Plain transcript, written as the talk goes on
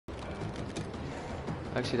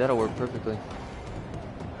Actually, that'll work perfectly.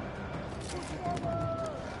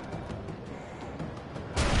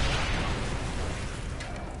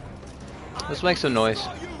 Let's make some noise.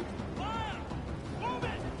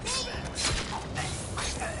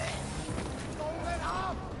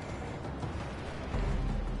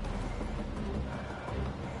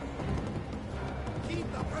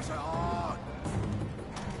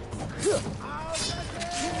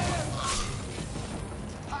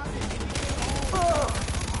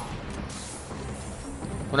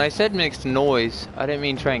 When I said mixed noise, I didn't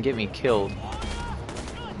mean try and get me killed.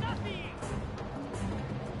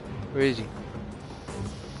 Where is he?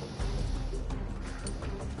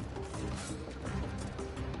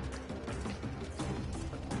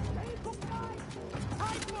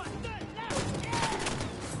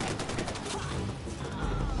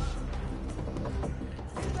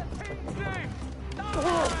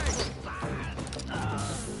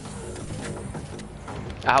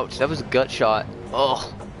 Ouch, that was a gut shot.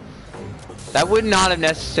 Oh. That would not have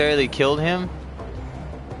necessarily killed him,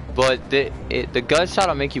 but the gut shot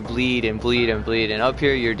will make you bleed and bleed and bleed, and up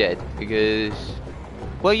here you're dead because,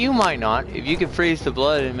 well, you might not. If you could freeze the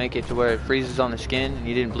blood and make it to where it freezes on the skin and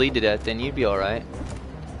you didn't bleed to death, then you'd be alright.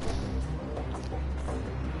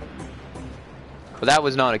 But that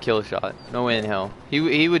was not a kill shot. No way in hell.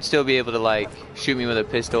 He would still be able to, like, shoot me with a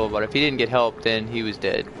pistol, but if he didn't get help, then he was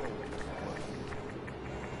dead.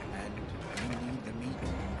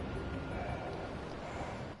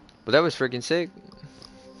 But that was freaking sick.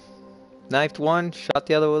 Knifed one, shot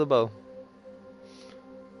the other with a bow.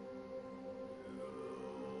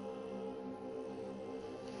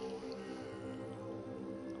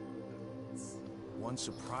 One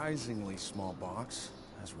surprisingly small box,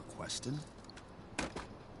 as requested.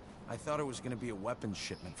 I thought it was going to be a weapons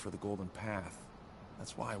shipment for the Golden Path.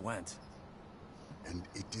 That's why I went. And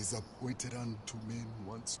it is appointed unto men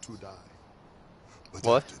once to die. But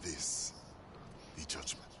what? After this, the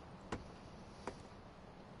judgment.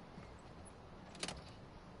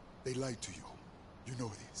 They lied to you. You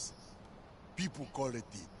know this. People call it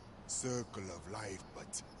the circle of life,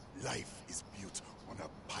 but life is built on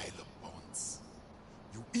a pile of bones.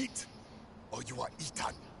 You eat, or you are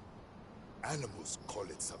eaten. Animals call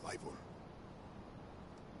it survival.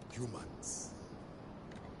 Humans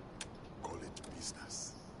call it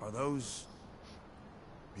business. Are those...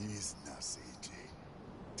 Business, AJ.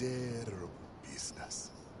 Terrible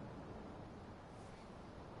business.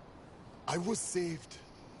 I was saved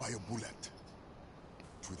by a bullet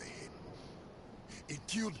to the head. It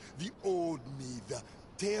killed the old me, the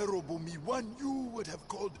terrible me, one you would have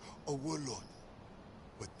called a warlord.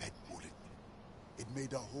 But that bullet, it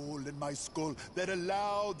made a hole in my skull that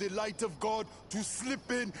allowed the light of God to slip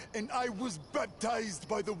in, and I was baptized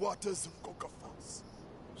by the waters of Coca Falls.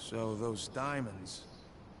 So those diamonds...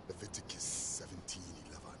 Leviticus 17:11.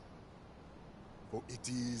 For it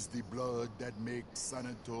is the blood that makes an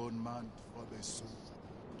atonement for the soul.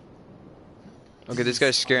 Okay, this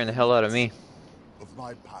guy's scaring the hell out of me. Of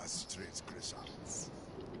my past transgressions.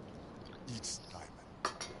 Each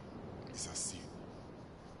diamond is a sin.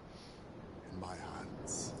 And my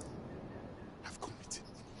hands have committed.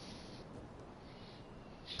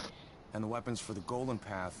 And the weapons for the Golden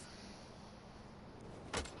Path.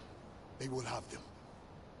 They will have them.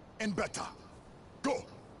 And better. Go!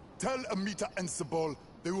 Tell Amita and Sabal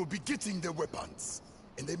they will be getting their weapons.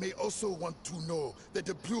 And they may also want to know that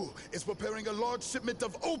the Blue is preparing a large shipment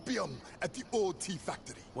of opium at the old tea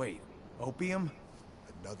factory. Wait, opium?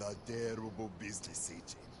 Another terrible business,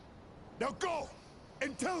 AJ. Now go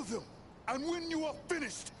and tell them. And when you are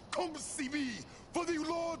finished, come see me. For the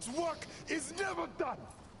Lord's work is never done.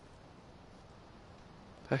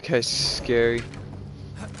 That guy's scary.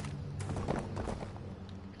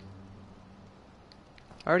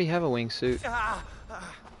 I already have a wingsuit.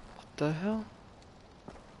 What the hell?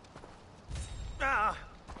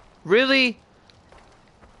 Really?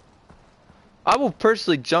 I will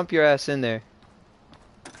personally jump your ass in there.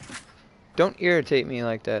 Don't irritate me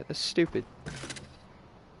like that. That's stupid.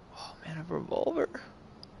 Oh man, a revolver.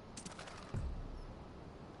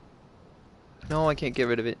 No, I can't get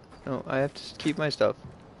rid of it. No, I have to keep my stuff.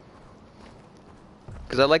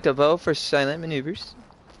 Because I like the bow for silent maneuvers.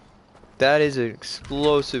 That is an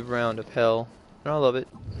explosive round of hell. And I love it.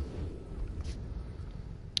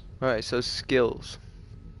 Alright, so skills.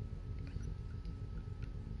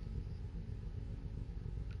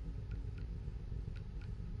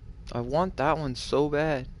 I want that one so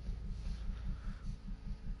bad.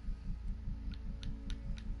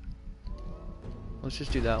 Let's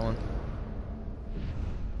just do that one.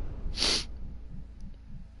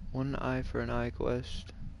 One eye for an eye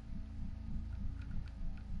quest.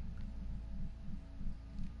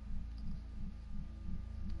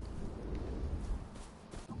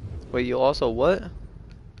 Wait, you also what?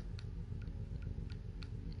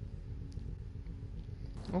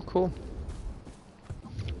 Oh, cool.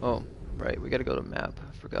 Oh, right, we gotta go to map.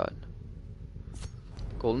 I forgot.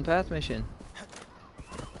 Golden Path mission.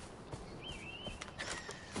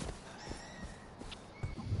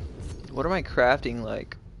 What am I crafting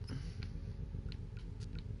like?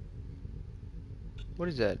 What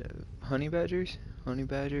is that? Honey badgers? Honey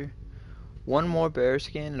badger. One more bear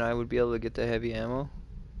skin and I would be able to get the heavy ammo.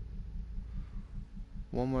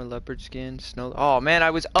 One more leopard skin. Snow. Oh man, I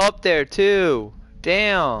was up there too.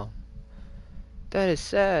 Damn. That is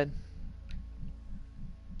sad.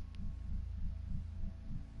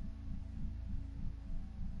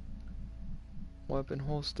 Weapon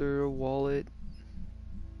holster, wallet.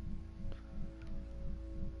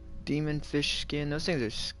 Demon fish skin. Those things are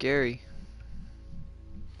scary.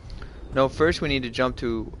 No, first we need to jump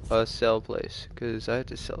to a sell place, because I have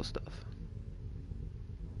to sell stuff.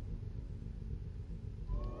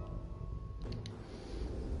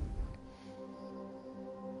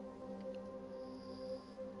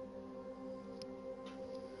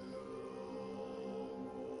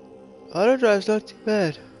 Auto drive's not too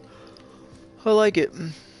bad. I like it.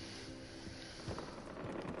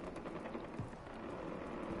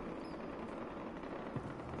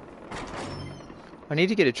 I need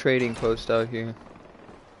to get a trading post out here.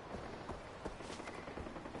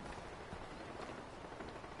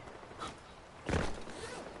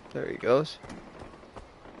 There he goes.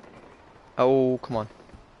 Oh, come on.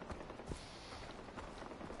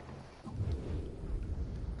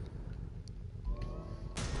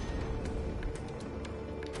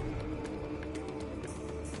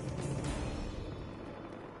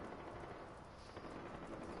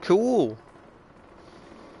 Cool.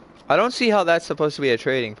 I don't see how that's supposed to be a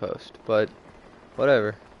trading post, but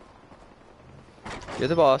whatever. You're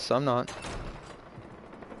the boss, I'm not.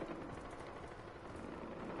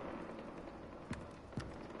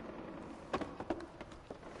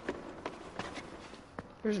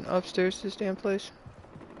 There's an upstairs to this damn place.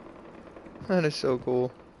 That is so cool.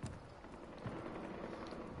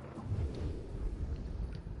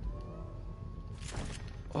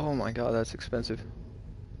 Oh my god, that's expensive.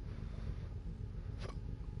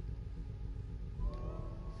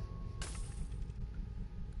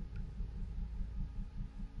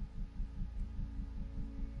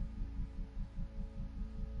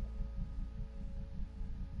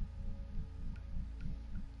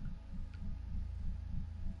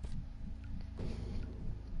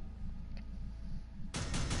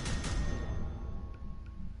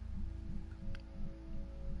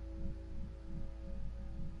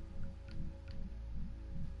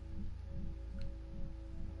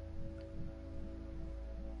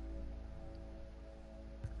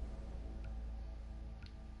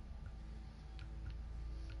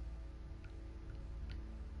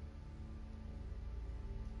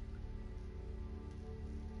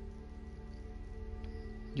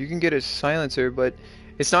 You can get a silencer, but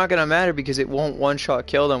it's not gonna matter because it won't one-shot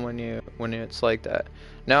kill them when it's like that.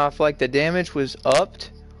 Now, if like the damage was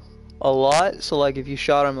upped a lot, so like if you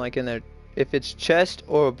shot them like in their, if it's chest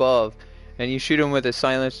or above, and you shoot them with a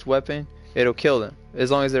silenced weapon, it'll kill them as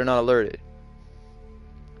long as they're not alerted.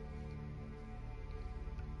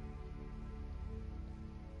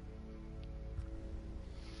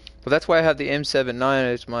 But that's why I have the M79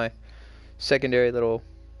 as my secondary little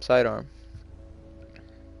sidearm.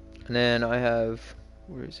 And then I have,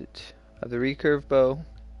 where is it? I have the recurve bow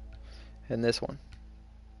and this one.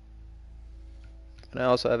 And I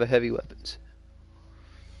also have a heavy weapons.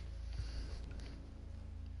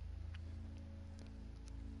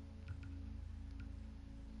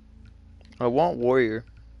 I want warrior,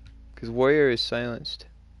 because warrior is silenced.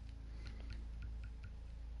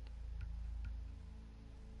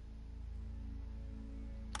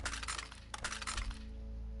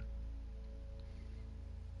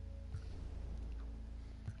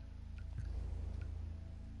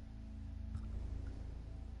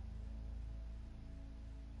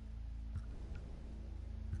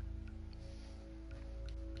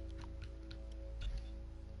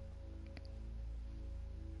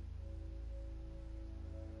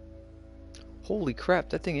 Holy crap,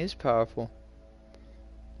 that thing is powerful.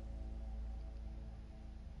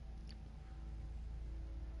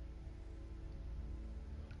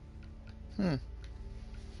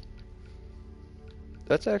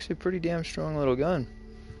 That's actually a pretty damn strong little gun.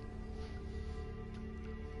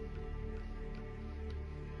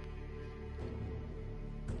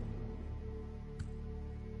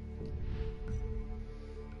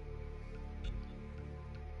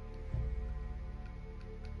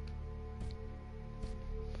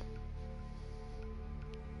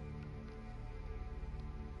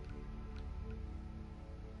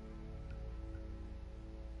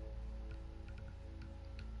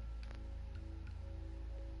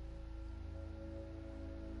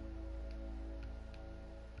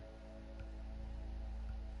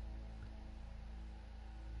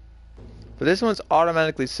 But this one's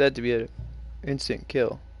automatically set to be an instant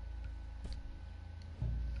kill.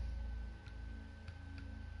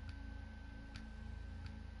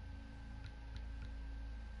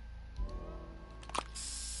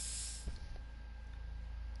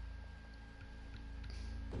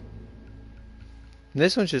 And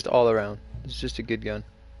this one's just all around. It's just a good gun.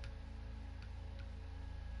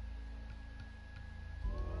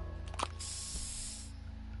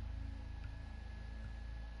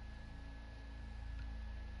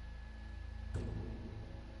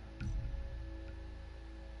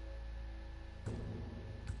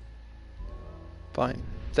 Fine.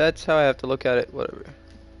 That's how I have to look at it. Whatever.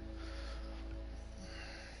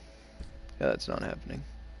 Yeah, that's not happening.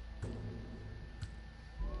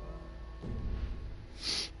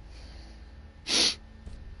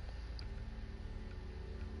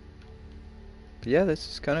 But yeah,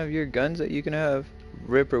 this is kind of your guns that you can have.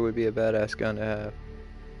 Ripper would be a badass gun to have.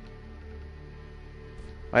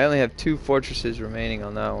 I only have 2 fortresses remaining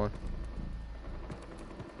on that one.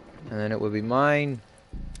 And then it would be mine.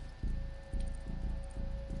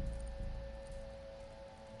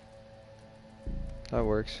 That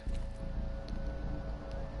works.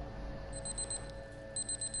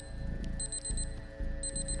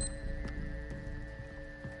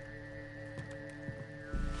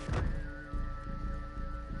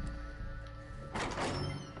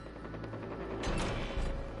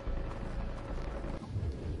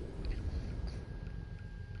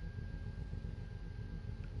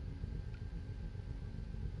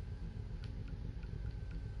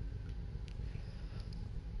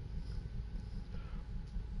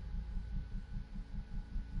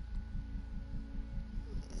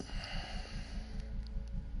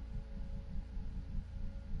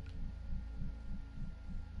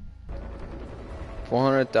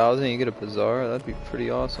 $400,000, you get a bazaar. That'd be pretty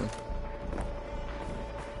awesome.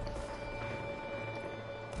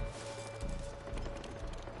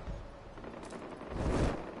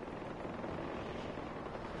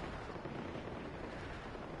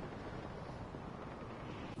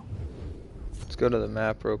 Let's go to the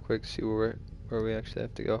map real quick. See where we actually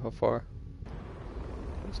have to go. How far?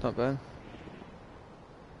 It's not bad.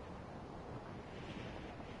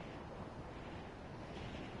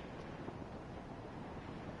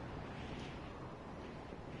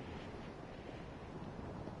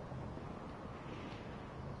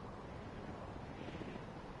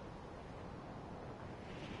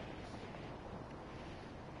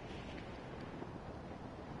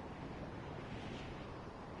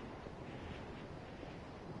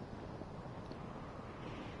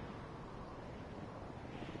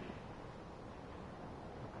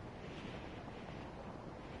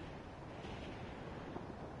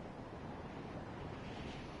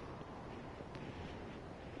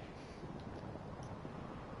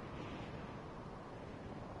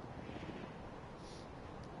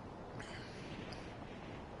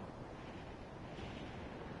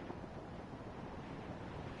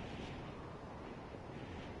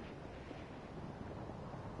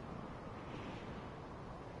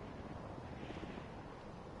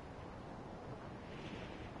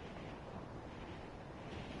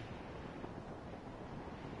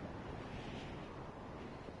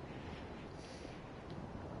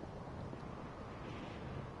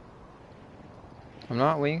 I'm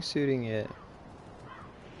not wingsuiting it.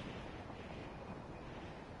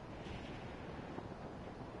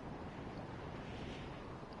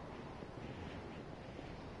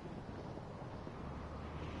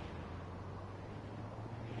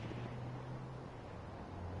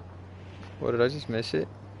 What, did I just miss it?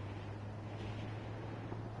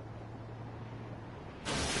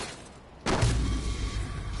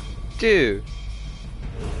 Dude.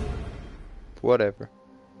 Whatever.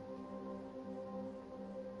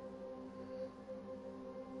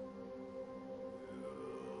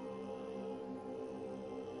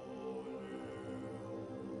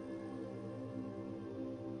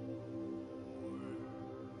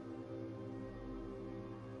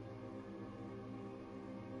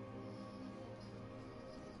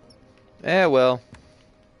 Eh, well.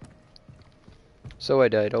 So I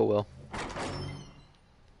died, oh well.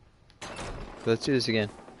 Let's do this again.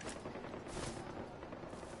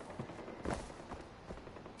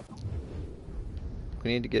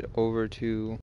 We need to get over to